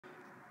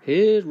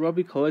Here's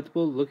Robbie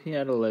Collectible looking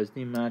at a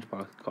Lesney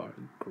Matchbox car.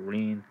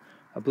 Green.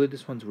 I believe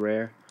this one's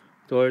rare.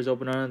 Doors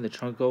open on it, the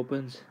trunk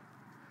opens.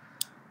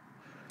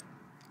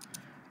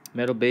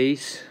 Metal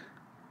base.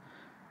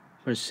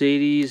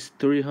 Mercedes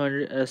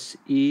 300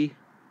 SE.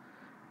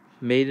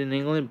 Made in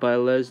England by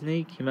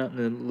Lesney. Came out in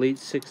the late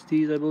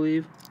 60s, I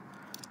believe.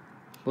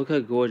 Look how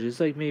gorgeous. It's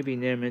like maybe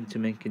near mint to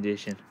mint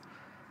condition.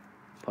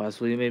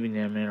 Possibly maybe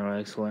near mint or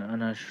excellent. I'm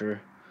not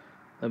sure.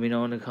 Let me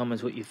know in the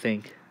comments what you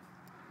think.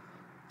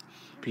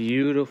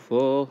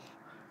 Beautiful.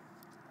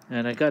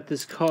 And I got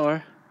this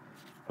car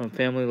from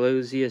Family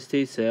Legacy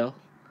Estate Sale.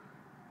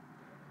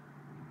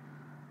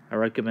 I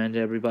recommend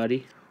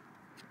everybody.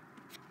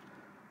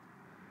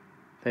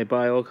 They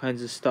buy all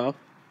kinds of stuff.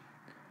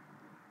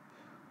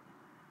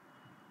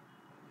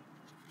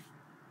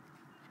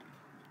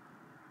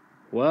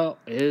 Well,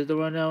 here's the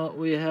rundown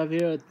we have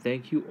here.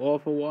 Thank you all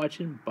for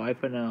watching. Bye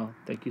for now.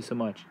 Thank you so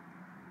much.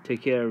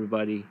 Take care,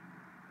 everybody.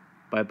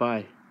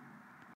 Bye-bye.